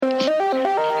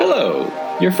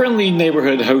Your friendly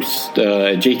neighborhood host,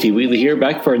 JT Wheatley here,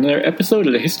 back for another episode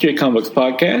of the History of Comic Books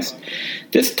podcast.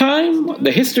 This time,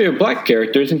 the history of black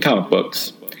characters in comic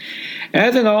books.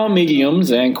 As in all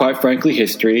mediums, and quite frankly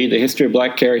history, the history of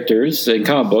black characters in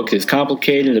comic books is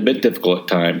complicated and a bit difficult at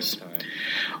times.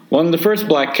 One of the first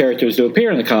black characters to appear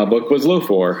in the comic book was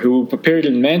Lofor, who appeared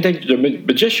in Mandrake the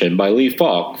Magician by Lee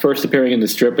Falk, first appearing in the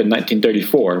strip in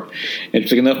 1934.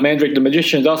 Interesting enough, Mandrake the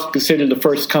Magician is also considered the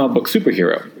first comic book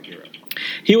superhero.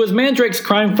 He was Mandrake's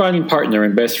crime-fighting partner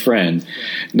and best friend.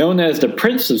 Known as the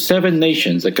Prince of Seven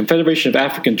Nations, a confederation of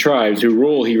African tribes whose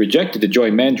rule he rejected to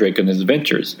join Mandrake on his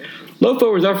adventures.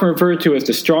 Lofor was often referred to as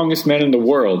the strongest man in the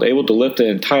world, able to lift an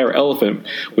entire elephant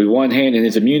with one hand and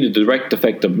is immune to the direct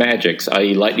effect of magics,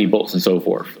 i.e. lightning bolts and so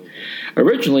forth.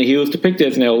 Originally, he was depicted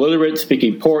as an illiterate,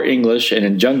 speaking poor English and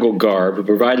in jungle garb who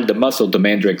provided the muscle to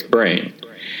Mandrake's brain.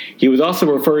 He was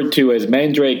also referred to as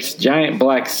Mandrake's giant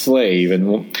black slave in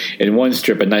one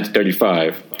strip in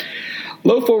 1935.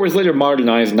 Lofor was later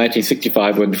modernized in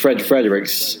 1965 when Fred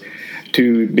Fredericks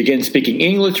to begin speaking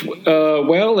English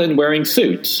well and wearing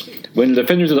suits. When the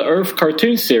Defenders of the Earth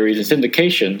cartoon series and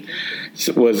syndication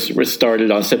was restarted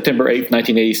on September 8,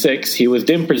 1986, he was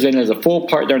then presented as a full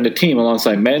partner on the team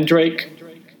alongside Mandrake,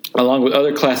 along with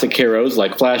other classic heroes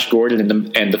like Flash Gordon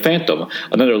and the Phantom,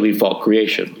 another Lee Falk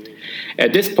creation.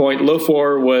 At this point,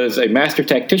 Lofor was a master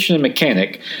tactician and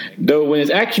mechanic, though when his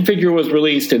action figure was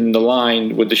released in the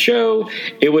line with the show,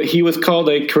 he was called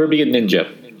a Caribbean ninja.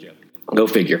 Go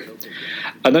figure.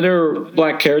 Another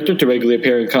black character to regularly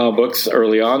appear in comic books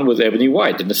early on was Ebony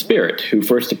White in The Spirit, who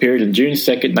first appeared on June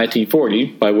 2, 1940,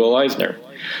 by Will Eisner,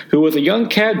 who was a young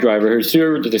cab driver who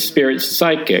served as the Spirit's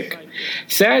sidekick.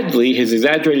 Sadly, his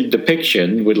exaggerated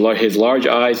depiction, with his large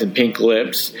eyes and pink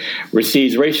lips,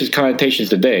 receives racist connotations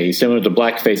today, similar to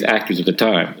blackface actors of the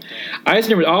time.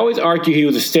 Eisner would always argue he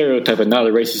was a stereotype and not a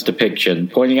racist depiction,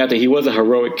 pointing out that he was a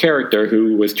heroic character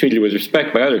who was treated with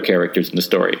respect by other characters in the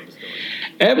story.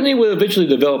 Ebony would eventually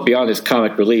develop beyond his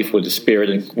comic relief with the Spirit,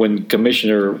 and when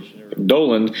Commissioner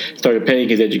Dolan started paying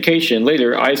his education,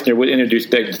 later Eisner would introduce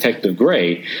Detective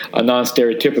Gray, a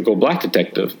non-stereotypical black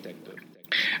detective.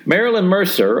 Marilyn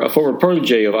Mercer, a former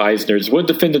protege of Eisner's, would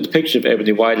defend the depiction of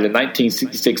Ebony White in the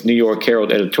 1966 New York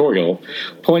Herald editorial,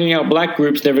 pointing out black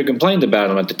groups never complained about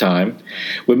him at the time,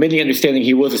 with many understanding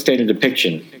he was a standard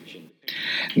depiction.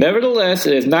 Nevertheless,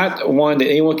 it is not one that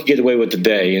anyone could get away with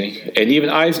today, and even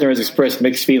Eisner has expressed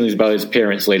mixed feelings about his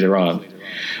appearance later on.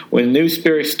 When new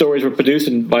Spirit stories were produced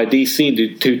by DC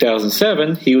in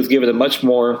 2007, he was given a much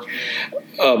more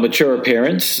mature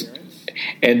appearance,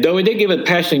 and though he did give a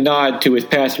passionate nod to his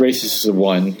past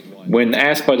racism when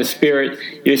asked by the Spirit,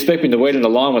 "You expect me to wait on the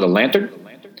lawn with a lantern?"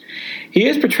 He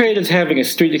is portrayed as having a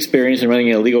street experience and running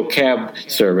an illegal cab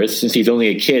service since he's only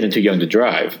a kid and too young to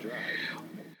drive.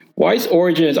 White's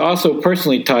origin is also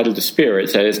personally tied to the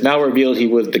Spirits, as it's now revealed he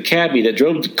was the cabbie that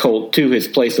drove the Colt to his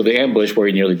place of the ambush where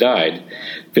he nearly died.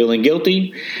 Feeling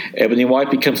guilty, Ebony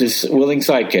White becomes his willing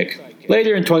sidekick.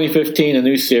 Later in 2015, a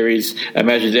new series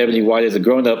imagines Ebony White as a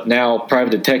grown-up, now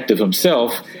private detective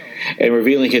himself, and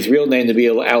revealing his real name to be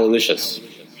Aloysius.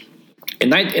 In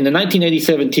the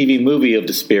 1987 TV movie of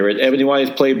The Spirit, Ebony White is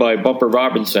played by Bumper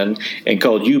Robinson and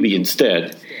called Yubi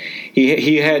instead.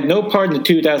 He had no part in the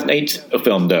 2008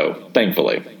 film, though,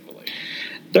 thankfully.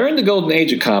 During the golden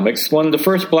age of comics, one of the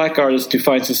first black artists to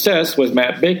find success was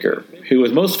Matt Baker, who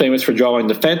was most famous for drawing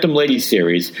the Phantom Lady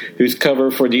series, whose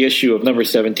cover for the issue of number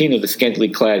 17 of the scantily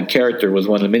clad character was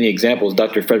one of the many examples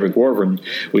Dr. Frederick Warburton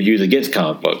would use against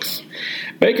comic books.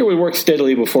 Baker would work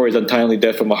steadily before his untimely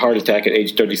death from a heart attack at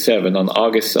age 37 on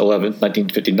August 11,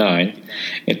 1959.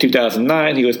 In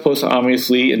 2009, he was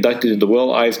posthumously inducted into the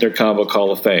Will Eisner Comic Book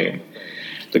Hall of Fame.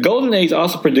 The Golden Age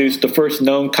also produced the first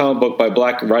known comic book by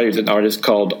black writers and artists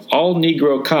called All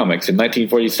Negro Comics in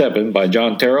 1947 by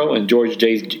John Terrell and George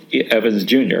J. Evans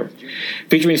Jr.,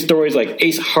 featuring stories like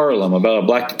Ace Harlem about a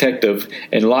black detective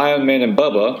and Lion Man and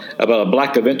Bubba about a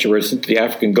black adventurer sent to the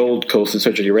African Gold Coast in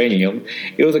search of uranium.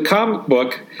 It was a comic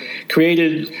book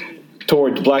created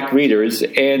towards black readers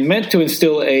and meant to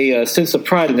instill a sense of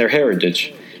pride in their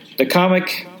heritage. The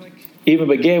comic even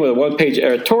began with a one-page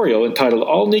editorial entitled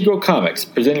All Negro Comics,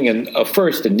 presenting a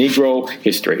first in Negro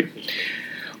history.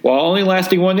 While only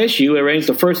lasting one issue, it remains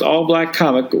the first all-black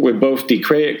comic with both the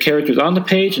characters on the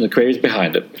page and the creators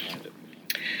behind it.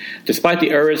 Despite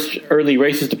the early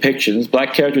racist depictions,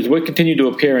 black characters would continue to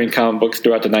appear in comic books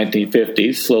throughout the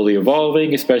 1950s, slowly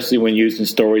evolving, especially when used in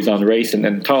stories on race and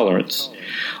intolerance.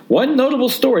 One notable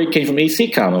story came from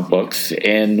EC Comic Books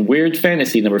in Weird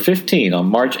Fantasy number 15 on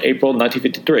March-April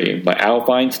 1953 by Al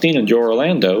Feinstein and Joe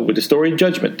Orlando with the story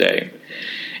Judgment Day.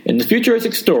 In the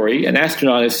futuristic story, an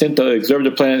astronaut is sent to observe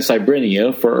the planet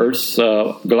Cybernia for Earth's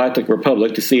galactic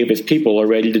republic to see if its people are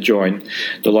ready to join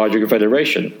the larger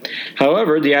Confederation.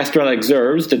 However, the astronaut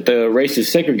observes that the race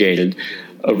is segregated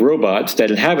of robots that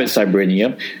inhabit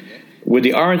Cybernia, with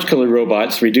the orange-colored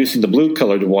robots reducing the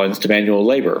blue-colored ones to manual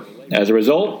labor. As a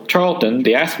result, Charlton,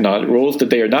 the astronaut, rules that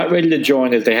they are not ready to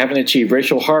join as they haven't achieved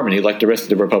racial harmony like the rest of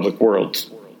the Republic worlds.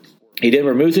 He then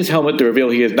removes his helmet to reveal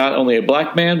he is not only a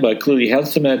black man, but a clearly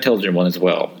handsome and intelligent one as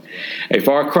well. A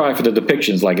far cry from the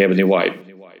depictions like Ebony White.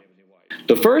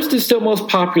 The first and still most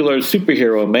popular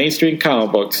superhero in mainstream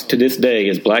comic books to this day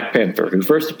is Black Panther, who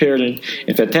first appeared in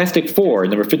Fantastic Four,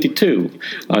 number 52,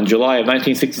 on July of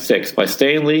 1966 by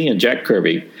Stan Lee and Jack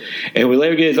Kirby, and who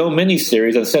later get his own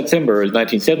miniseries in September of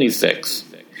 1976.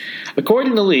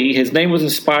 According to Lee, his name was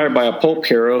inspired by a pulp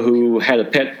hero who had a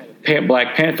pet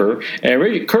Black Panther,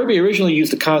 and Kirby originally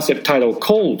used the concept title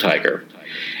Cold Tiger.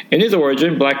 In his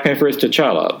origin, Black Panther is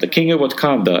T'Challa, the king of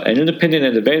Wakanda, an independent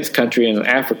and advanced country in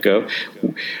Africa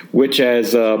which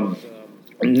has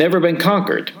never been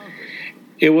conquered.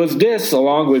 It was this,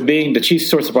 along with being the chief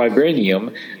source of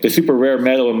vibranium, the super rare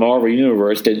metal in the Marvel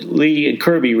Universe, that Lee and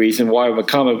Kirby reasoned why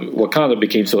Wakanda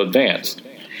became so advanced.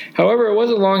 However, it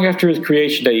wasn't long after his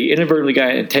creation that he inadvertently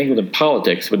got entangled in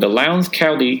politics when the Lowndes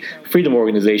County Freedom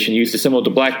Organization used the symbol the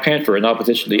Black Panther in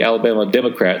opposition to the Alabama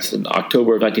Democrats in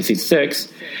October of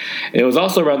 1966. And it was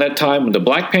also around that time when the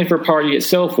Black Panther Party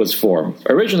itself was formed,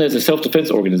 originally as a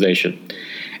self-defense organization.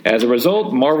 As a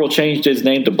result, Marvel changed his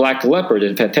name to Black Leopard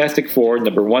in Fantastic Four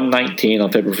number 119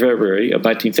 on February of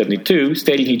 1972,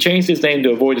 stating he changed his name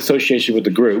to avoid association with the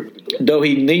group, though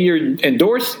he neither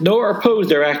endorsed nor opposed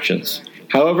their actions.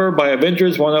 However, by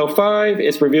Avengers 105,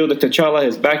 it's revealed that T'Challa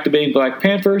is back to being Black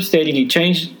Panther, stating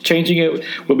changing it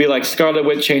would be like Scarlet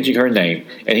Witch changing her name,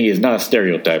 and he is not a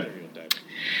stereotype.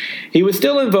 He would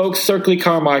still invoke Sir Lee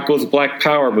Carmichael's Black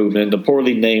Power movement in the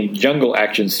poorly named Jungle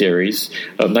Action series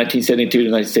of 1972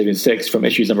 to 1976 from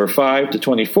issues number 5 to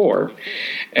 24,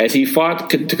 as he fought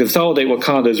to consolidate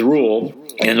Wakanda's rule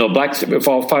and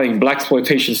while fighting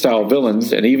blaxploitation-style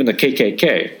villains and even the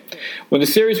KKK. When the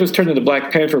series was turned into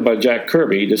Black Panther by Jack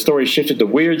Kirby, the story shifted to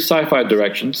weird sci-fi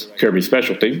directions, Kirby's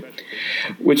specialty,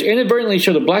 which inadvertently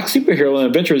showed a black superhero in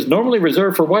adventures normally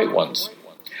reserved for white ones.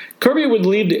 Kirby would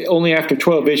leave only after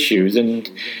 12 issues, and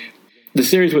the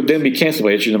series would then be canceled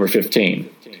by issue number 15.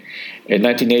 In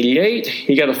 1988,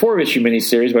 he got a 4-issue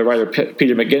miniseries by writer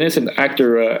Peter McGinnis and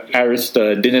artist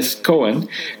Dennis Cohen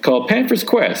called Panther's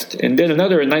Quest, and then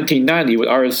another in 1990 with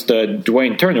artist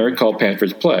Dwayne Turner called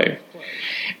Panther's Play.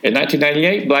 In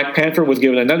 1998, Black Panther was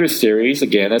given another series,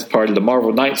 again as part of the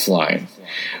Marvel Knights line,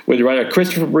 with writer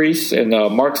Christopher Reese and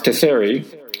Mark Tesseri,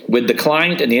 with the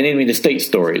Client and the Enemy of the State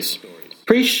stories.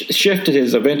 Priest shifted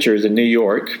his adventures in New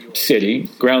York City,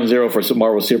 ground zero for some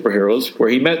Marvel superheroes, where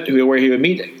he would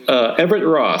meet Everett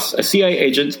Ross, a CIA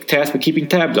agent tasked with keeping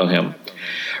tabs on him.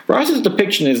 Ross's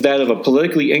depiction is that of a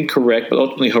politically incorrect but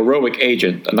ultimately heroic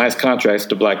agent, a nice contrast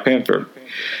to Black Panther.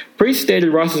 Priest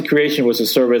stated Ross's creation was to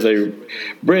serve as a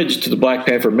bridge to the Black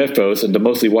Panther mythos and the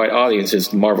mostly white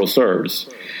audiences Marvel serves.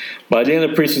 By the end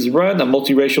of Priest's run, a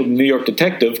multiracial New York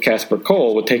detective, Casper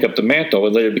Cole, would take up the mantle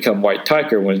and later become White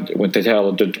Tiger when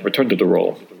T'Challa returned to the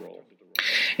role.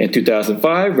 In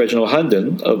 2005, Reginald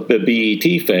Hudlin of the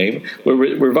BET fame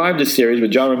revived the series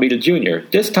with John Romita Jr.,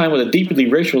 this time with a deeply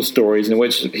racial stories in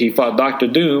which he fought Dr.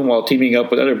 Doom while teaming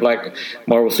up with other black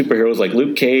Marvel superheroes like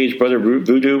Luke Cage, Brother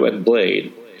Voodoo, and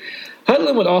Blade.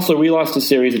 Hudlin would also relaunch the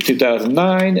series in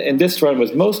 2009, and this run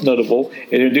was most notable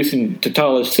in introducing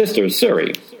T'Challa's sister,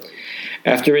 Shuri.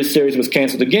 After his series was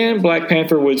canceled again, Black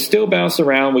Panther would still bounce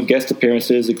around with guest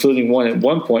appearances, including one at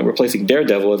one point replacing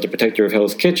Daredevil as the protector of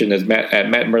Hell's Kitchen at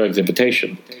Matt Murdock's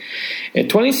invitation. In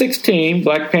 2016,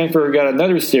 Black Panther got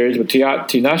another series with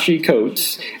Ta-Nehisi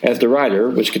Coates as the writer,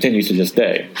 which continues to this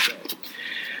day.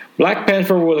 Black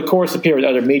Panther will, of course, appear in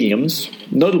other mediums,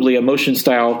 notably a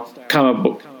motion-style comic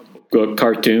book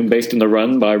cartoon based on the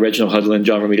run by Reginald Hudlin and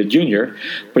John Romita Jr.,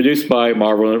 produced by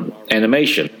Marvel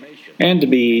Animation, and the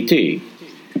BET.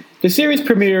 The series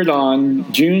premiered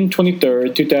on June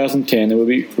 23, 2010, and will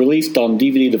be released on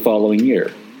DVD the following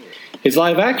year. His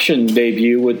live-action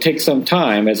debut would take some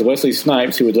time, as Wesley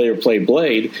Snipes, who would later play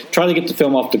Blade, tried to get the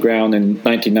film off the ground in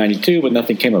 1992, but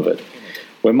nothing came of it.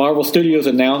 When Marvel Studios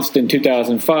was announced in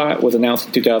 2005,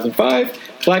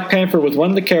 Black Panther was one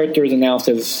of the characters announced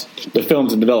as the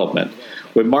film's in development,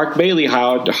 with Mark Bailey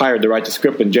hired to write the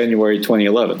script in January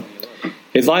 2011.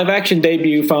 His live-action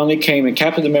debut finally came in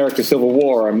Captain America Civil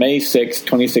War on May 6,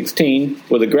 2016,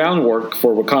 with the groundwork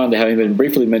for Wakanda having been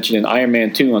briefly mentioned in Iron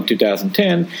Man 2 in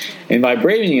 2010, and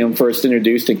Vibranium first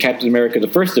introduced in Captain America the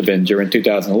First Avenger in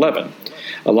 2011,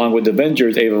 along with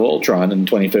Avengers Age of Ultron in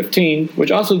 2015, which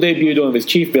also debuted one of his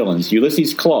chief villains,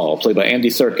 Ulysses Klaue, played by Andy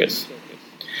Serkis,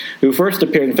 who first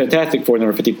appeared in Fantastic Four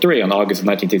number 53 on August of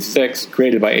 1966,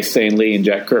 created by Stan Lee and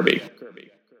Jack Kirby.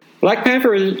 Black Panther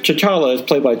T'Challa is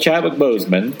played by Chadwick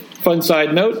Boseman. Fun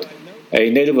side note, a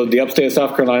native of the upstate of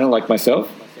South Carolina like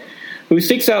myself, who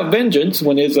seeks out vengeance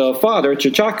when his father,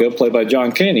 T'Chaka, played by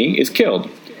John Caney, is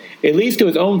killed. It leads to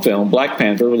his own film, Black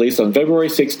Panther, released on February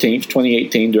 16,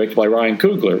 2018, directed by Ryan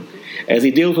Coogler, as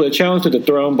he deals with a challenge to the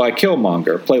throne by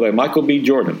Killmonger, played by Michael B.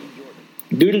 Jordan.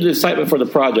 Due to the excitement for the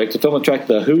project, the film attracted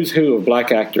the who's who of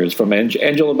black actors, from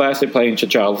Angela Bassett playing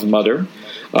T'Challa's mother,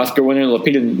 Oscar winner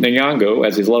Lupita Nyong'o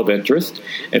as his love interest,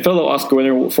 and fellow Oscar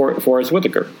winner Forrest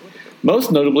Whitaker.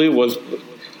 Most notably was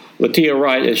Letitia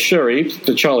Wright as Shuri,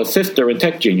 T'Challa's sister and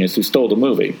tech genius who stole the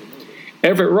movie.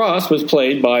 Everett Ross was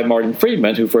played by Martin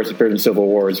Freeman, who first appeared in Civil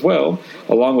War as well,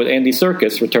 along with Andy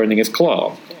Serkis returning as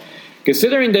Klaue.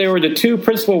 Considering they were the two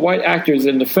principal white actors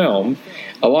in the film,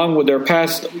 along with their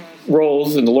past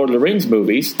roles in the Lord of the Rings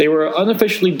movies, they were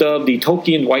unofficially dubbed the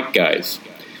Tolkien White Guys.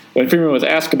 When Freeman was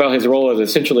asked about his role as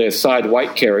essentially a side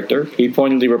white character, he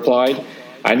pointedly replied,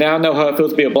 "I now know how it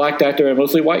feels to be a black actor in a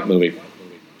mostly white movie."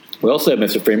 Well said,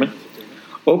 Mr. Freeman.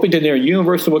 Hoping to near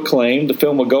universal acclaim, the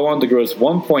film will go on to gross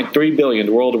 $1.3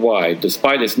 billion worldwide.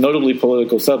 Despite its notably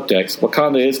political subtext,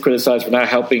 Wakanda is criticized for not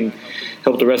help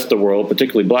the rest of the world,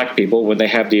 particularly black people, when they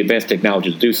have the advanced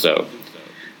technology to do so.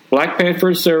 Black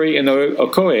Panther Shuri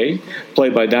Okoye,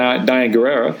 played by Diane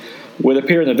Guerrera, would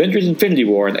appear in Avengers Infinity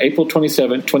War on April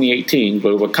 27, 2018,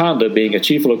 with Wakanda being a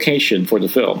chief location for the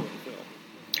film.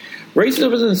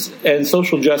 Racism and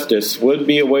social justice would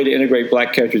be a way to integrate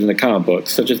black characters in the comic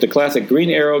books, such as the classic Green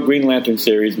Arrow Green Lantern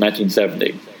series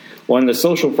 1970. One of the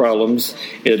social problems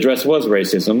it addressed was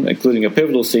racism, including a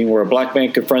pivotal scene where a black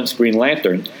man confronts Green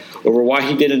Lantern over why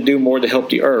he didn't do more to help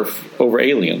the Earth over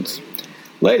aliens.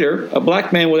 Later, a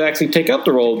black man would actually take up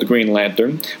the role of the Green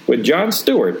Lantern with John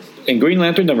Stewart in Green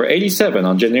Lantern number 87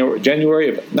 on January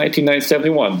of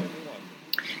 1971.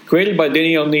 Created by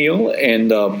Denny O'Neil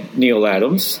and Neil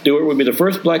Adams, Stewart would be the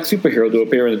first black superhero to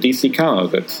appear in the DC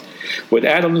comic books, with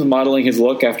Adams modeling his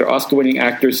look after Oscar-winning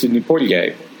actor Sidney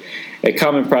Poitier, a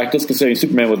common practice considering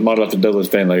Superman was modeled after Douglas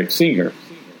Van Leer Sr.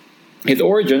 His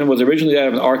origin was originally that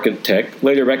of an architect,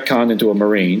 later retconned into a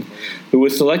Marine, who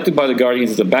was selected by the Guardians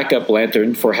as a backup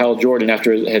Lantern for Hal Jordan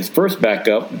after his first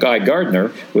backup, Guy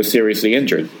Gardner, was seriously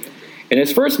injured. In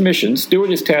his first mission,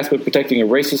 Stewart is tasked with protecting a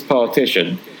racist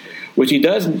politician, which he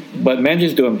does, but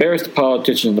manages to embarrass the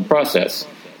politician in the process.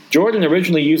 Jordan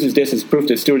originally uses this as proof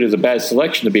that Stewart is a bad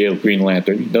selection to be a Green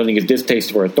Lantern, noting his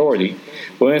distaste for authority.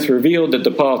 But when it's revealed that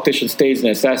the politician staged an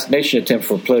assassination attempt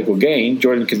for political gain,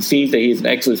 Jordan concedes that he is an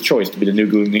excellent choice to be the new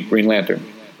Green Lantern.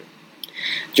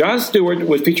 John Stewart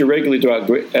would feature regularly throughout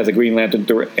as a Green Lantern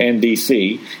and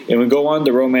DC, and would go on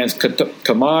to romance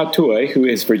Kama Tue, who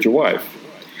is his future wife.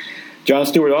 John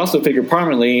Stewart also figured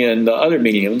prominently in the other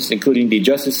mediums, including the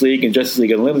Justice League and Justice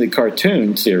League Unlimited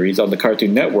cartoon series on the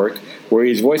Cartoon Network, where he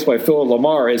is voiced by Phil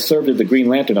Lamar as served as the Green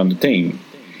Lantern on the team.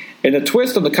 In a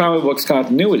twist on the comic book's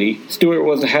continuity,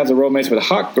 Stewart has a romance with a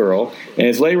Hawk Girl, and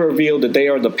is later revealed that they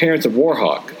are the parents of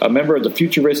Warhawk, a member of the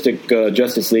futuristic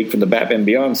Justice League from the Batman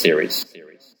Beyond series.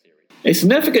 A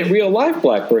significant real-life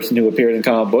black person who appeared in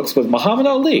comic books was Muhammad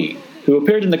Ali, who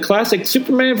appeared in the classic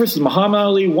Superman vs. Muhammad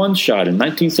Ali one-shot in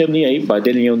 1978 by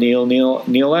Denny O'Neil and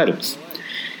Neil Adams.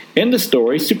 In the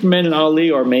story, Superman and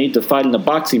Ali are made to fight in a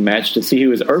boxing match to see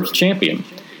who is Earth's champion.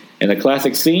 In the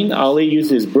classic scene, Ali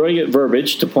uses brilliant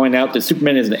verbiage to point out that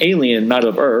Superman is an alien and not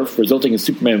of Earth, resulting in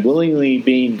Superman willingly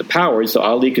being depowered so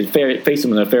Ali could face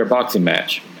him in a fair boxing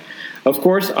match. Of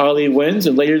course, Ali wins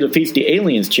and later defeats the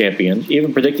alien's champion,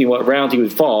 even predicting what round he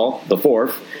would fall, the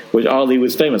fourth, which Ali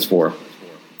was famous for.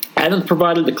 Adams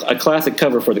provided a classic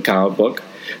cover for the comic book,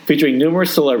 featuring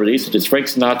numerous celebrities such as Frank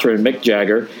Sinatra and Mick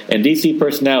Jagger, and DC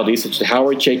personalities such as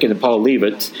Howard Chaykin and Paul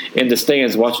Leavitt in the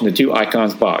stands watching the two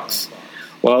icons box.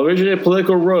 While originally a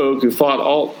political rogue who fought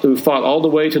all the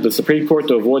way to the Supreme Court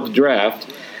to avoid the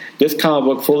draft, this comic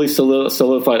book fully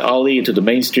solidified Ali into the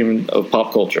mainstream of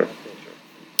pop culture.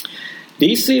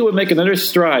 DC would make another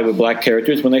stride with black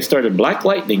characters when they started Black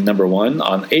Lightning #1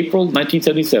 on April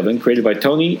 1977, created by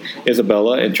Tony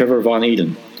Isabella and Trevor Von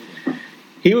Eden.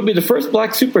 He would be the first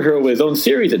black superhero with his own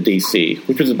series at DC,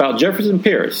 which was about Jefferson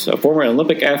Pierce, a former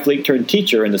Olympic athlete turned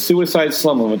teacher in the suicide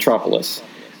slum of Metropolis.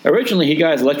 Originally, he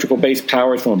got his electrical-based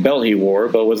powers from a belt he wore,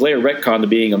 but was later retconned to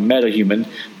being a metahuman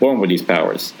born with these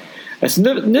powers. A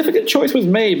significant choice was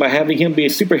made by having him be a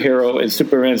superhero in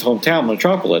Superman's hometown,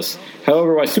 Metropolis.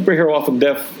 However, while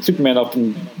Superman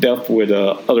often dealt with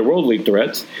otherworldly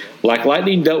threats, Black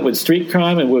Lightning dealt with street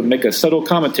crime and would make a subtle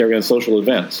commentary on social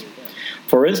events.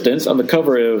 For instance, on the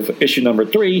cover of issue number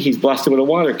 3, he's blasted with a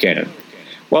water cannon.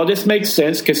 While this makes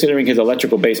sense considering his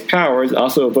electrical-based powers, it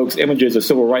also evokes images of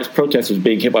civil rights protesters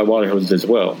being hit by water hoses as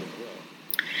well.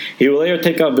 He will later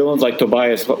take on villains like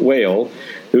Tobias Whale,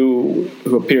 who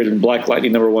appeared in Black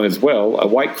Lightning number 1 as well, a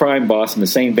white crime boss in the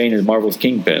same vein as Marvel's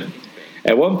Kingpin.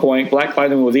 At one point, Black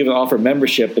Lightning was even offered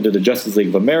membership into the Justice League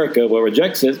of America, but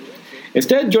rejects it,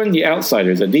 instead joining the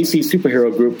Outsiders, a DC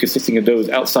superhero group consisting of those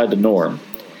outside the norm.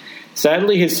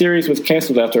 Sadly, his series was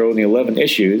canceled after only 11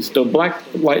 issues, though Black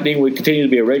Lightning would continue to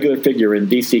be a regular figure in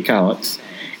DC Comics,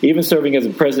 even serving as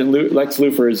President Lex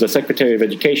Luthor's Secretary of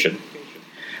Education.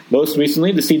 Most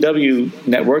recently, the CW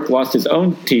network launched its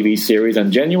own TV series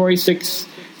on January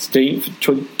 16,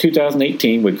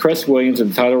 2018, with Cress Williams in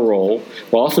the title role,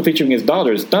 while also featuring his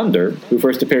daughters, Thunder, who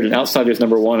first appeared in Outsiders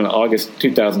number 1 in August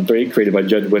 2003, created by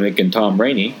Judd Winnick and Tom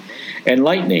Rainey, and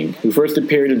Lightning, who first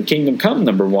appeared in Kingdom Come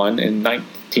number 1 in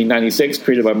 1996,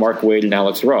 created by Mark Waid and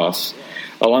Alex Ross,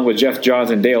 along with Jeff Johns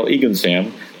and Dale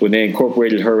Egonsam, when they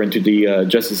incorporated her into the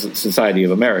Justice Society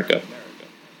of America.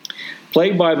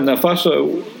 Played by Natasha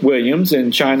Williams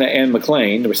and China Ann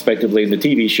McClain, respectively, in the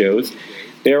TV shows,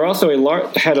 they are also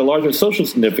had a larger social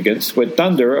significance, with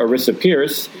Thunder, Arissa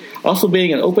Pierce, also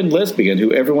being an open lesbian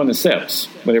who everyone accepts.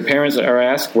 When her parents are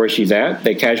asked where she's at,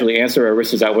 they casually answer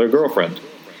Arissa's out with her girlfriend.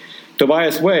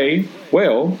 Tobias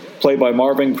Whale, played by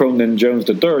Marvin Cronin Jones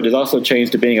III, is also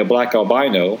changed to being a black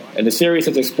albino, and the series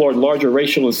has explored larger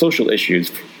racial and social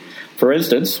issues. For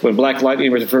instance, when Black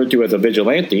Lightning was referred to as a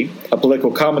vigilante, a political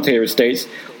commentator states,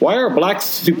 "Why are black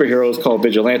superheroes called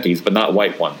vigilantes, but not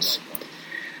white ones?"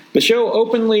 The show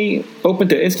opened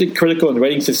to instant critical and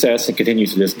rating success and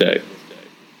continues to this day.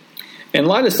 In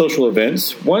light of social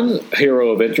events, one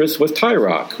hero of interest was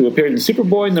Tyrock, who appeared in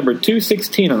Superboy number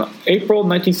 216 on April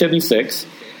 1976,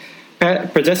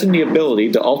 possessing the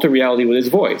ability to alter reality with his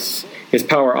voice, his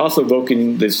power also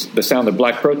evoking the sound of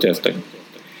black protesting.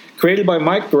 Created by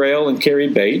Mike Grail and Cary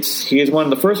Bates, he is one of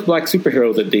the first black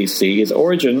superheroes at DC, his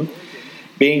origin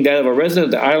being that of a resident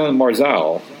of the island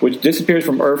Marzal, which disappears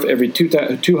from Earth every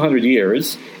 200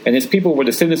 years, and his people were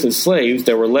descendants of slaves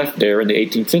that were left there in the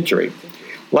 18th century.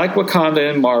 Like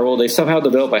Wakanda and Marvel, they somehow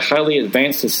develop a highly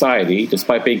advanced society,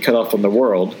 despite being cut off from the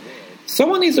world.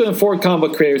 Someone needs to inform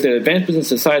comic book creators that advancement in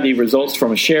society results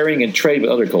from sharing and trade with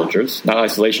other cultures, not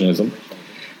isolationism,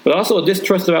 but also a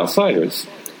distrust of outsiders.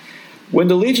 When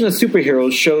the Legion of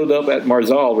Superheroes showed up at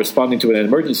Marzal responding to an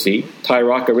emergency,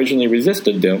 Tyrock originally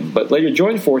resisted them, but later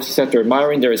joined forces after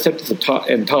admiring their acceptance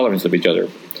and tolerance of each other.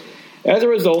 As a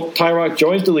result, Tyrock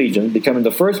joins the Legion, becoming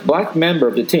the first black member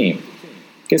of the team.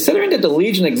 Considering that the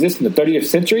Legion exists in the 30th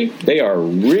century, they are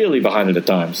really behind at the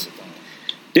times.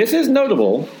 This is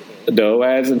notable, though,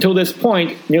 as until this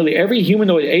point, nearly every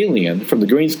humanoid alien, from the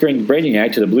green-skinned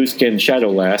Brainiac to the blue-skinned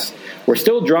Shadowlass, were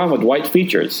still drawn with white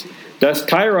features. Thus,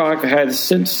 Tyrock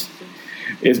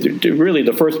is really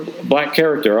the first black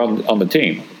character on the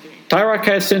team. Tyrock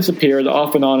has since appeared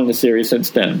off and on in the series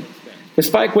since then.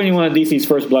 Despite winning one of DC's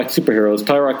first black superheroes,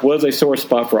 Tyrock was a sore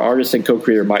spot for artist and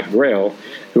co-creator Mike Grail,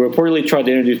 who reportedly tried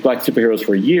to introduce black superheroes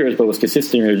for years but was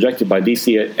consistently rejected by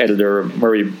DC editor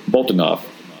Murray Boltinoff.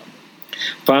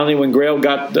 Finally, when Grail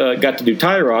got to do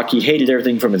Tyrock, he hated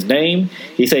everything from his name.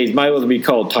 He said he might as well be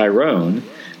called Tyrone,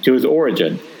 to his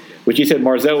origin, which he said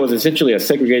Marzal was essentially a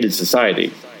segregated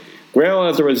society. Grail,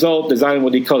 as a result, designed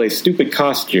what he called a stupid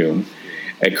costume,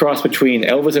 a cross between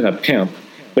Elvis and a pimp,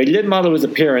 but he did model his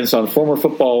appearance on former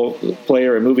football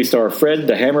player and movie star Fred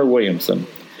the Hammer Williamson.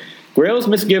 Grail's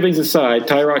misgivings aside,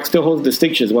 Tyrock still holds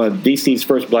distinction as one of DC's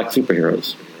first black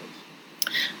superheroes.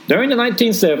 During the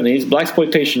 1970s,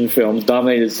 blaxploitation films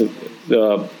dominated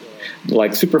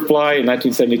like Superfly in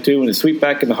 1972 and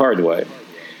Sweetback in The Hard Way.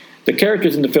 The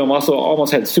characters in the film also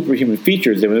almost had superhuman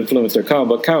features that would influence their comic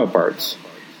book counterparts.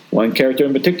 One character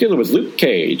in particular was Luke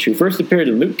Cage, who first appeared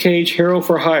in Luke Cage Hero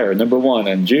for Hire number 1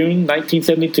 in June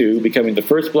 1972, becoming the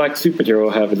first black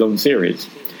superhero to have his own series.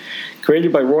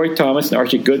 Created by Roy Thomas and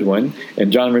Archie Goodwin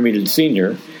and John Romita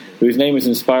Sr., whose name is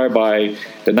inspired by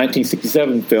the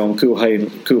 1967 film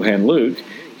Cool Hand Luke,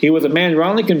 he was a man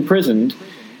wrongly imprisoned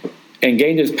and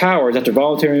gained his powers after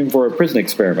volunteering for a prison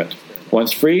experiment.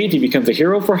 Once freed, he becomes a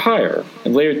hero for hire,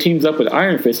 and later teams up with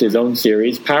Iron Fist in his own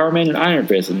series, Power Man and Iron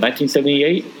Fist, in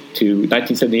 1978 to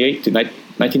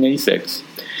 1996.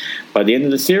 By the end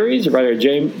of the series, writer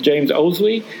James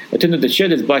Owsley attempted to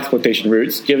shed his blaxploitation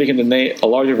roots, giving him a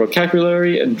larger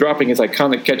vocabulary and dropping his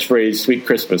iconic catchphrase, "Sweet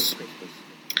Christmas."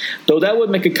 Though that would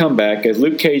make a comeback, as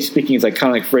Luke Cage speaking his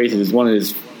iconic phrases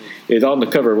is on the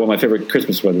cover of one of my favorite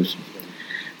Christmas sweaters.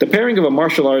 The pairing of a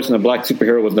martial artist and a black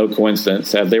superhero was no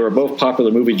coincidence, as they were both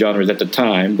popular movie genres at the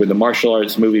time, with the martial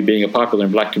arts movie being popular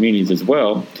in black communities as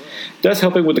well, thus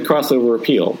helping with the crossover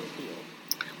appeal.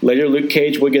 Later, Luke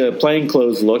Cage would get a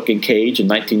plainclothes look in Cage in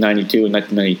 1992 and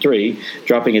 1993,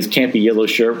 dropping his campy yellow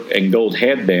shirt and gold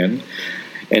headband,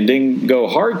 and then go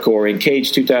hardcore in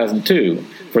Cage 2002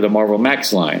 for the Marvel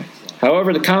Max line.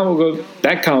 However, that comic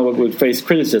book would face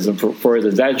criticism for his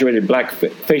exaggerated black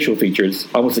facial features,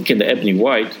 almost akin to Ebony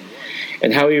White,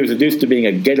 and how he was reduced to being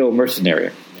a ghetto mercenary.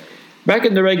 Back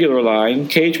in the regular line,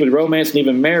 Cage would romance and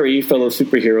even marry fellow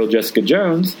superhero Jessica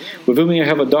Jones, with whom he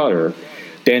have a daughter,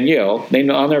 Danielle, named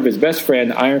in honor of his best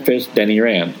friend, Iron Fist Danny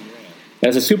Rand.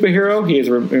 As a superhero, he has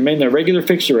remained a regular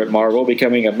fixture at Marvel,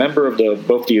 becoming a member of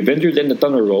both the Avengers and the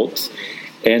Thunderbolts,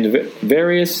 and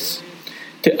various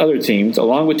other teams,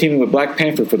 along with teaming with Black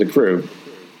Panther for the crew.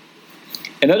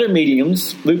 In other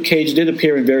mediums, Luke Cage did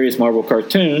appear in various Marvel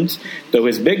cartoons, though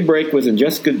his big break was in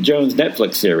Jessica Jones'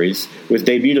 Netflix series, which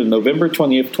debuted on November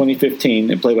 20th, 2015,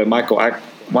 and played by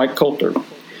Mike Coulter.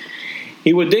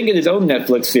 He would then get his own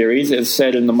Netflix series, as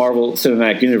said in the Marvel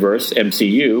Cinematic Universe,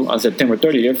 MCU, on September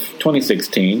 30th,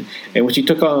 2016, in which he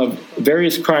took on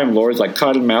various crime lords like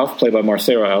Cottonmouth, played by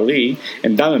Mahershala Ali,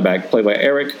 and Diamondback, played by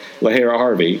Eric Lahara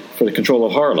Harvey, for the control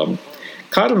of Harlem.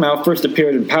 Cottonmouth first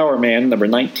appeared in Power Man number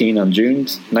 19 on June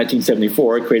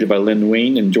 1974, created by Len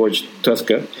Wein and George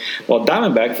Tuska, while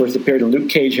Diamondback first appeared in Luke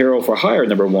Cage Hero for Hire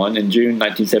number 1 in June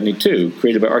 1972,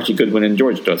 created by Archie Goodwin and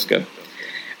George Tuska.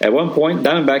 At one point,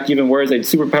 Diamondback even wears a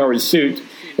superpowered suit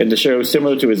in the show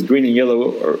similar to his green and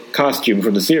yellow costume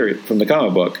from the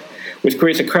comic book, which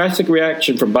creates a classic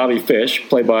reaction from Bobby Fish,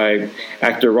 played by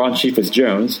actor Ron Cephas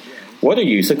Jones. "What are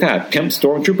you, some kind of pimp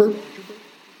stormtrooper?"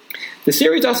 The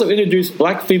series also introduced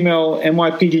black female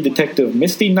NYPD detective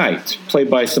Misty Knight, played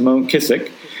by Simone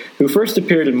Kissick, who first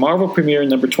appeared in Marvel Premiere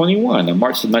number 21 in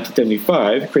March of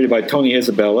 1975, created by Tony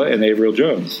Isabella and Averill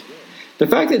Jones. The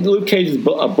fact that Luke Cage is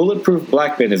a bulletproof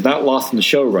black man is not lost on the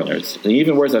showrunners, and he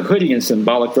even wears a hoodie in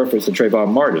symbolic reference to Trayvon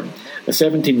Martin, a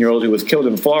 17-year-old who was killed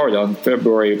in Florida on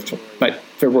February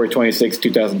 26,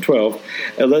 2012,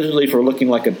 allegedly for looking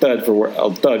like a thug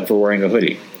for wearing a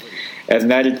hoodie. As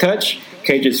an added touch,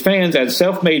 Cage's fans add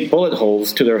self-made bullet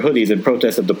holes to their hoodies in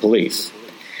protest of the police.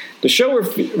 The show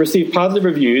received positive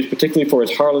reviews, particularly for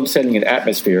its Harlem setting and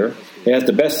atmosphere. It has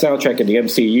the best soundtrack in the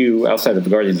MCU outside of the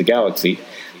Guardians of the Galaxy,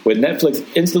 with Netflix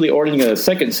instantly ordering a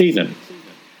second season.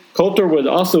 Coulter would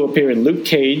also appear in Luke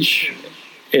Cage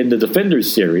in the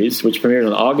Defenders series, which premiered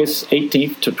on August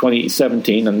 18th,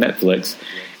 2017 on Netflix,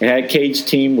 and had Cage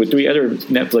team with 3 other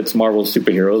Netflix Marvel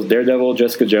superheroes, Daredevil,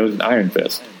 Jessica Jones, and Iron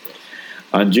Fist.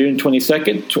 On June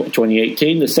 22nd,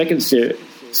 2018, the second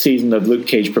season of Luke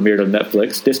Cage premiered on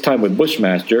Netflix, this time with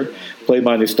Bushmaster, played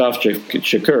by Mustafa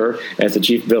Shakur as the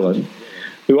chief villain,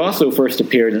 who also first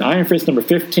appeared in Iron Fist number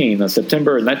 15 on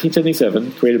September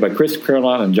 1977, created by Chris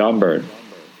Claremont and John Byrne.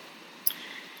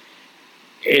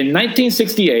 In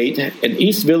 1968, an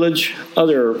East Village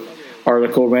Other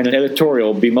article ran an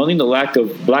editorial bemoaning the lack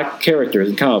of black characters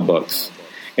in comic books,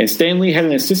 and Stan Lee had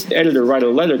an assistant editor write a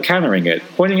letter countering it,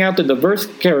 pointing out the diverse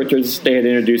characters they had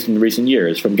introduced in recent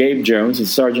years, from Gabe Jones and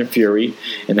Sergeant Fury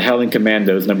in The Howling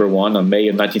Commandos number 1 on May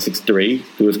of 1963,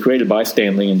 who was created by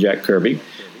Stan Lee and Jack Kirby,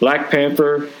 Black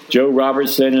Panther, Joe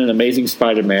Robertson in Amazing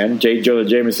Spider-Man, J. Jonah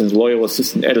Jameson's loyal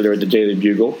assistant editor at the Daily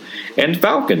Bugle, and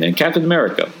Falcon in Captain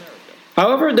America.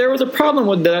 However, there was a problem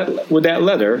with that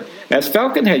letter, as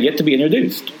Falcon had yet to be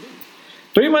introduced.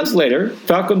 3 months later,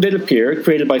 Falcon did appear,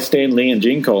 created by Stan Lee and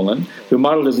Gene Colan, who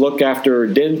modeled his look after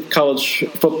then college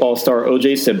football star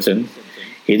O.J. Simpson.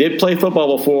 He did play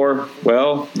football before,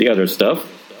 well, the other stuff,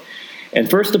 and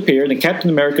first appeared in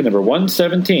Captain America number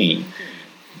 117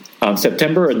 on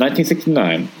September of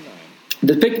 1969.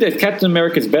 Depicted as Captain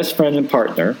America's best friend and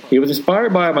partner, he was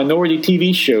inspired by a minority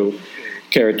TV show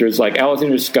characters like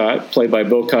Alexander Scott, played by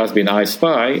Bill Cosby and I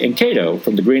Spy, and Kato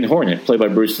from The Green Hornet, played by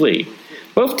Bruce Lee.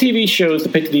 Both TV shows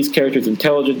depicted these characters as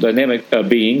intelligent, dynamic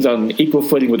beings on equal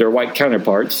footing with their white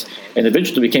counterparts, and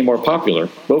eventually became more popular.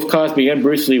 Both Cosby and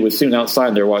Bruce Lee would soon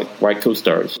outshine their white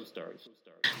co-stars.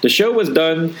 The show was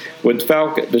done with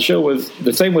Falcon. The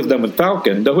same was done with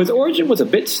Falcon, though his origin was a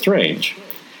bit strange.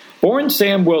 Born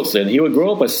Sam Wilson, he would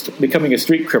grow up becoming a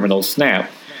street criminal, Snap,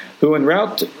 who en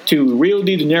route to Rio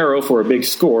de Janeiro for a big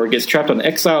score gets trapped on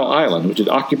Exile Island, which is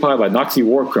occupied by Nazi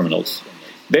war criminals.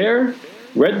 There,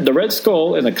 The Red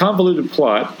Skull, in a convoluted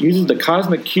plot, uses the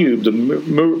cosmic cube to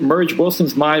merge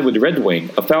Wilson's mind with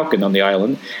Redwing, a falcon on the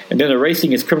island, and then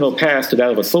erasing his criminal past to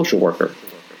that of a social worker.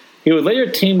 He would later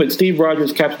team with Steve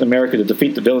Rogers' Captain America to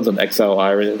defeat the villains on Exile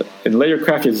Island, and later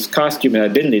crafted his costume and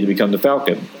identity to become the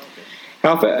Falcon.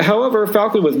 However,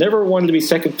 Falcon was never wanted to be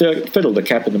second fiddle to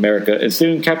Captain America, and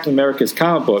soon Captain America's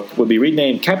comic book would be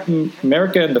renamed Captain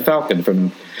America and the Falcon from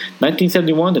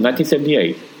 1971 to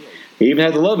 1978. He even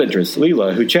had a love interest,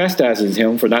 Leela, who chastises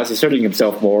him for not asserting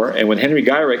himself more, and when Henry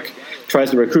Gyrick tries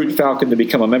to recruit Falcon to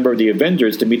become a member of the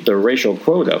Avengers to meet the racial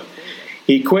quota,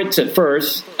 he quits at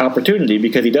first opportunity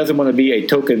because he doesn't want to be a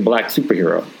token black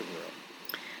superhero.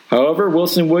 However,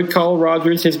 Wilson would call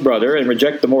Rogers his brother and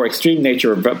reject the more extreme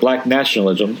nature of black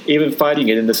nationalism, even fighting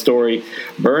it in the story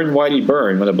Burn, Whitey,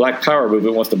 Burn, when the Black Power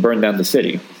movement wants to burn down the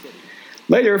city.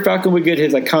 Later, Falcon would get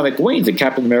his iconic wings in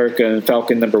Captain America and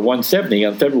Falcon number 170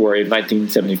 on February of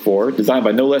 1974, designed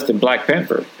by no less than Black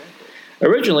Panther.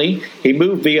 Originally, he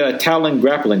moved via a Talon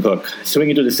grappling hook,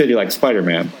 swinging through the city like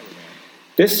Spider-Man.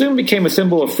 This soon became a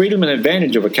symbol of freedom and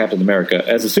advantage over Captain America,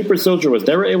 as the super soldier was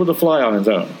never able to fly on his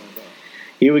own.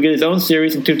 He would get his own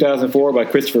series in 2004 by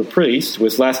Christopher Priest,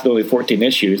 which lasted only 14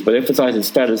 issues, but emphasized his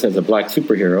status as a black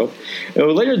superhero, and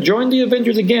would later join the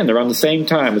Avengers again around the same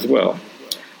time as well.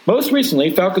 Most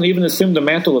recently, Falcon even assumed the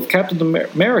mantle of Captain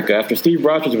America after Steve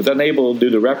Rogers was unable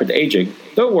due to rapid aging.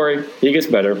 Don't worry, he gets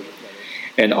better.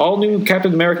 An all-new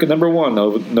Captain America number 1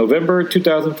 of November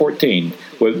 2014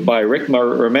 by Rick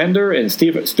Remender and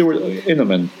Stuart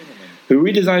Immonen, who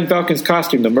redesigned Falcon's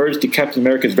costume to merge to Captain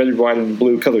America's red, white, and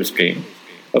blue color scheme.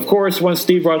 Of course, once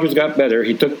Steve Rogers got better,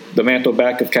 he took the mantle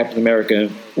back of Captain America,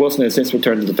 and Wilson has since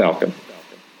returned to the Falcon.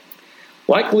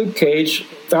 Like Luke Cage,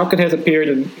 Falcon has appeared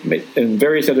in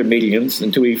various other mediums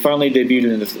until he finally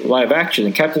debuted in live action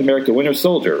in Captain America Winter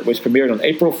Soldier, which premiered on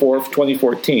April 4th,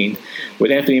 2014,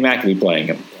 with Anthony Mackie playing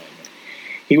him.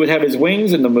 He would have his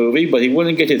wings in the movie, but he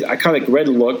wouldn't get his iconic red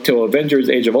look till Avengers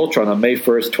Age of Ultron on May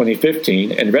 1st,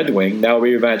 2015, and Redwing, now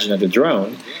reimagined as a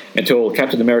drone, until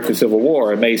Captain America Civil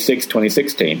War on May 6,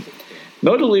 2016.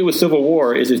 Notably with Civil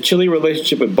War is his chilly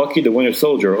relationship with Bucky the Winter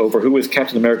Soldier over who is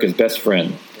Captain America's best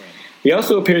friend. He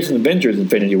also appears in Avengers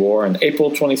Infinity War on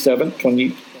April 27,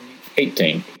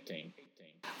 2018.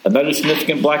 Another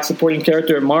significant black supporting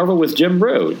character at Marvel was Jim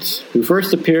Rhodes, who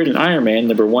first appeared in Iron Man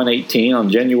number 118 on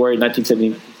January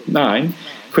 1979,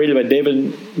 created by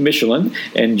David Michelin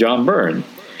and John Byrne.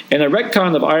 In a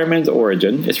retcon of Iron Man's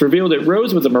origin, it's revealed that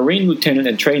Rhodes was a Marine lieutenant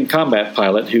and trained combat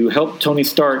pilot who helped Tony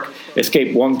Stark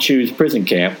escape Wong Chu's prison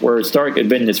camp, where Stark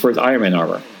invented his first Iron Man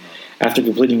armor. After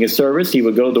completing his service, he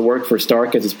would go to work for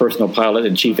Stark as his personal pilot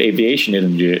and chief aviation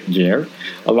engineer,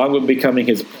 along with becoming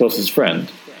his closest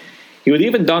friend. He would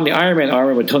even don the Iron Man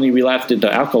armor when Tony relapsed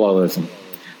into alcoholism.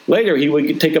 Later, he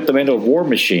would take up the mantle of War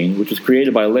Machine, which was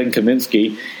created by Len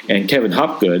Kaminski and Kevin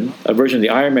Hopgood, a version of the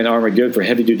Iron Man armor geared for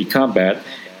heavy-duty combat,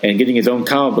 and getting his own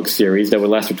comic book series that would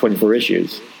last for 24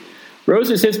 issues. Rose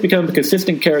has since become a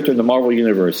consistent character in the Marvel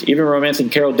Universe, even romancing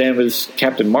Carol Danvers'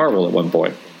 Captain Marvel at one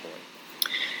point.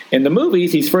 In the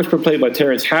movies, he's first portrayed by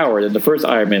Terrence Howard in the first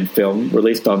Iron Man film,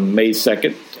 released on May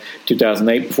 2nd,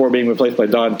 2008, before being replaced by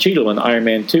Don Cheadle in Iron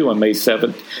Man 2 on May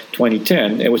 7th,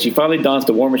 2010, in which he finally dons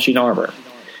the War Machine armor.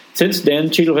 Since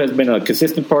then, Cheadle has been a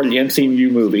consistent part of the MCU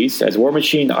movies as War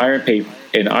Machine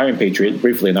and Iron Patriot,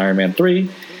 briefly in Iron Man 3,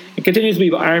 and continues to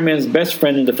be Iron Man's best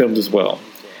friend in the films as well.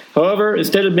 However,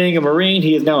 instead of being a Marine,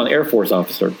 he is now an Air Force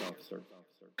officer.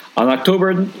 On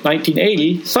October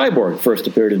 1980, Cyborg first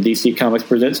appeared in DC Comics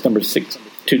Presents number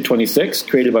 226,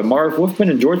 created by Marv Wolfman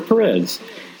and George Perez,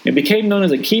 and became known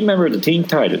as a key member of the Teen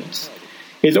Titans.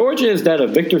 His origin is that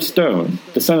of Victor Stone,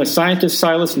 the son of scientists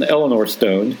Silas and Eleanor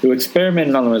Stone, who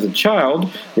experimented on him as a child,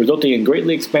 resulting in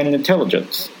greatly expanded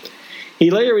intelligence.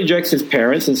 He later rejects his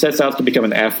parents and sets out to become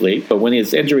an athlete, but when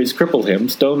his injuries cripple him,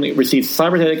 Stone receives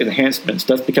cybernetic enhancements,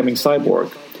 thus becoming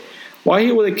Cyborg. While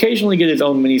he would occasionally get his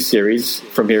own miniseries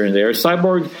from here and there,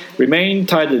 Cyborg remained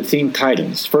tied to the Teen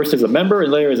Titans, first as a member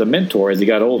and later as a mentor as he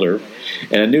got older,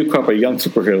 and a new crop of young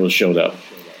superheroes showed up.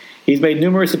 He's made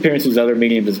numerous appearances in other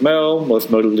mediums as well, most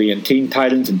notably in Teen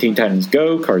Titans and Teen Titans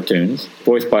Go cartoons,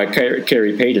 voiced by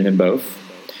Carrie Payton in both.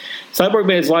 Cyborg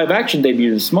made his live-action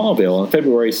debut in Smallville on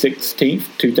February 16,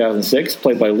 2006,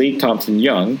 played by Lee Thompson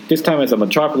Young, this time as a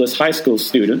Metropolis high school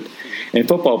student and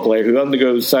football player who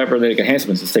undergoes cybernetic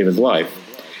enhancements to save his life.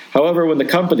 However, when the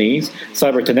company,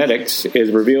 Cyberkinetics,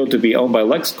 is revealed to be owned by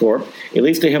LexCorp, it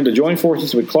leads to him to join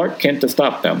forces with Clark Kent to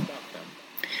stop them.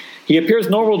 He appears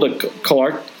normal to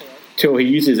Clark till he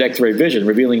uses X-ray vision,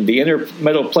 revealing the inner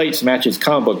metal plates match his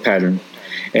comic book pattern,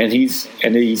 and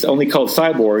he's only called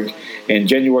Cyborg in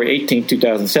January 18,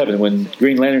 2007, when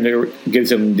Green Lantern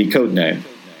gives him the code name.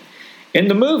 In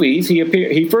the movies,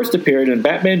 he first appeared in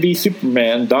Batman v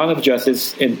Superman: Dawn of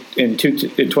Justice in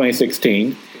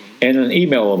 2016, and an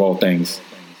email of all things.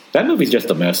 That movie's just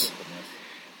a mess.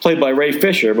 Played by Ray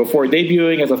Fisher before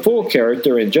debuting as a full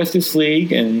character in Justice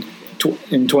League in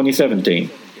 2017.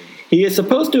 He is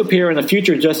supposed to appear in a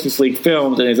future Justice League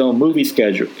films in his own movie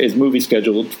schedule. His movie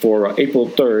scheduled for April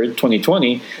 3rd,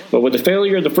 2020, but with the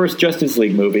failure of the first Justice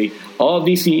League movie, all of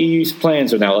DCEU's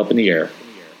plans are now up in the air.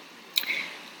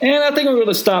 And I think we're going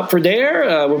to stop for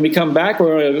there. When we come back,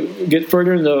 we're going to get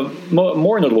further into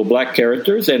more notable black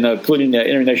characters, and including the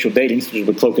international dating, such as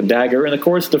the Cloak and Dagger, and of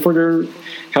course, the further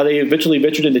how they eventually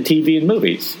ventured into TV and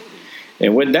movies.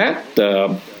 And with that,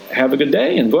 have a good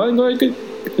day, and go ahead and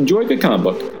enjoy a good comic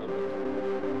book.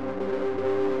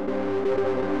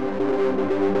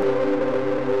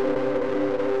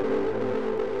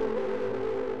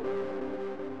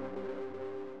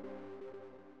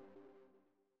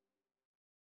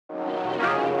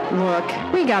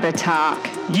 Look, we gotta talk.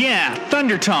 Yeah,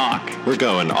 Thunder Talk. We're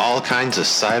going all kinds of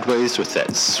sideways with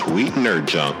that sweet nerd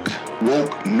junk.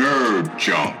 Woke nerd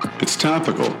junk. It's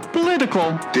topical.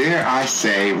 Political. Dare I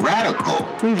say radical.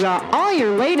 We've got all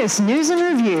your latest news and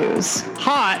reviews.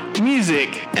 Hot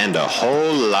music. And a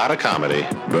whole lot of comedy.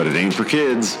 But it ain't for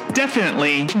kids.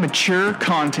 Definitely mature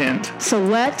content. So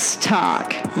let's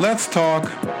talk. Let's talk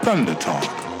Thunder Talk.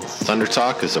 Thunder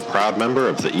Talk is a proud member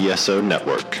of the ESO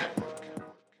Network.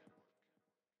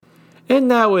 And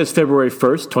now is February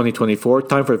 1st, 2024,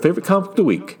 time for the favorite comic book of the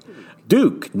week.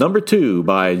 Duke, number 2,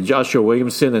 by Joshua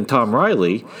Williamson and Tom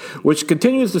Riley, which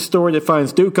continues the story that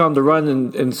finds Duke on the run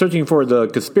and searching for the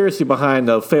conspiracy behind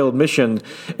a failed mission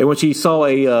in which he saw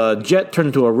a jet turn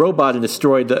into a robot and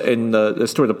destroy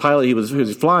the pilot he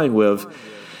was flying with.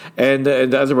 And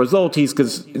as a result,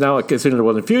 he's now considered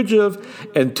a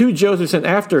fugitive, and 2 Joes are sent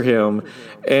after him,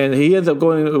 and he ends up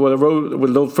going with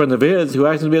an old friend of his who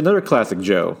happens to be another classic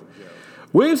Joe.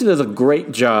 Williamson does a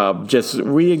great job just as a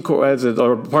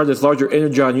part of this larger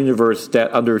Energon universe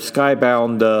that under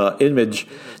Skybound Image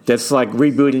that's like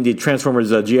rebooting the Transformers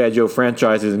G.I. Joe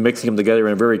franchises and mixing them together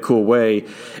in a very cool way,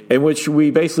 in which we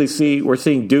basically we're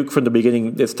seeing Duke from the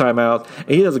beginning this time out, and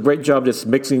he does a great job just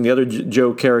mixing the other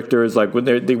Joe characters. Like when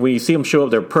you see them show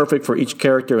up, they're perfect for each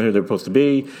character and who they're supposed to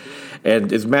be.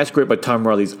 And it's matched great by Tom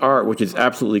Riley's art, which is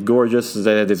absolutely gorgeous. It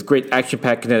has this great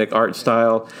action-packed kinetic art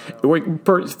style.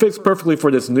 It fits perfectly for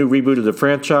this new reboot of the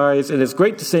franchise, and it's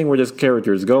great to see where this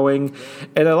character is going.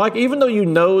 And I like, even though you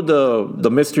know the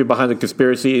mystery behind the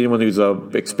conspiracy, anyone who's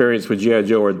experienced with G.I.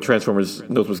 Joe or Transformers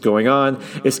knows what's going on,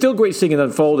 it's still great seeing it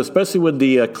unfold, especially with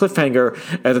the cliffhanger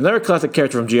as another classic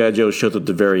character from G.I. Joe shows up at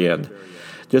the very end.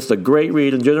 Just a great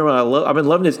read in general. I've been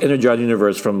loving this Energon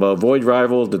universe from Void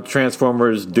Rivals, the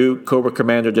Transformers, Duke, Cobra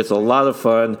Commander. Just a lot of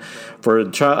fun for as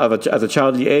a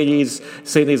child of the '80s.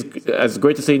 Seeing these, it's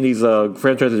great to see these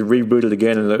franchises rebooted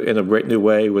again in a great new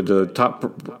way with the top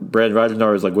brand writer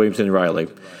stars like Williamson and Riley.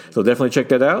 So definitely check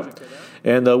that out.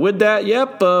 And with that,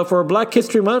 for Black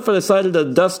History Month, I decided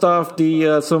to dust off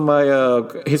some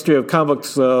of my history of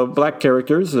comics, black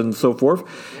characters, and so forth.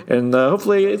 And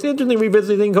hopefully, it's interesting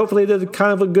revisiting. Hopefully, I did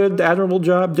kind of a good, admirable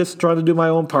job just trying to do my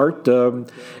own part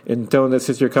in telling this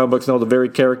history of comic books and all the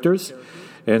varied characters.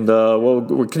 And we'll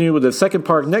continue with the second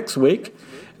part next week.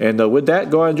 And with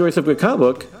that, go out and enjoy some good comic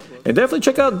book. And definitely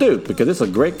check out Duke, because it's a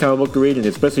great comic book to read, and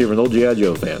especially if you're an old G.I.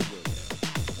 Joe fan.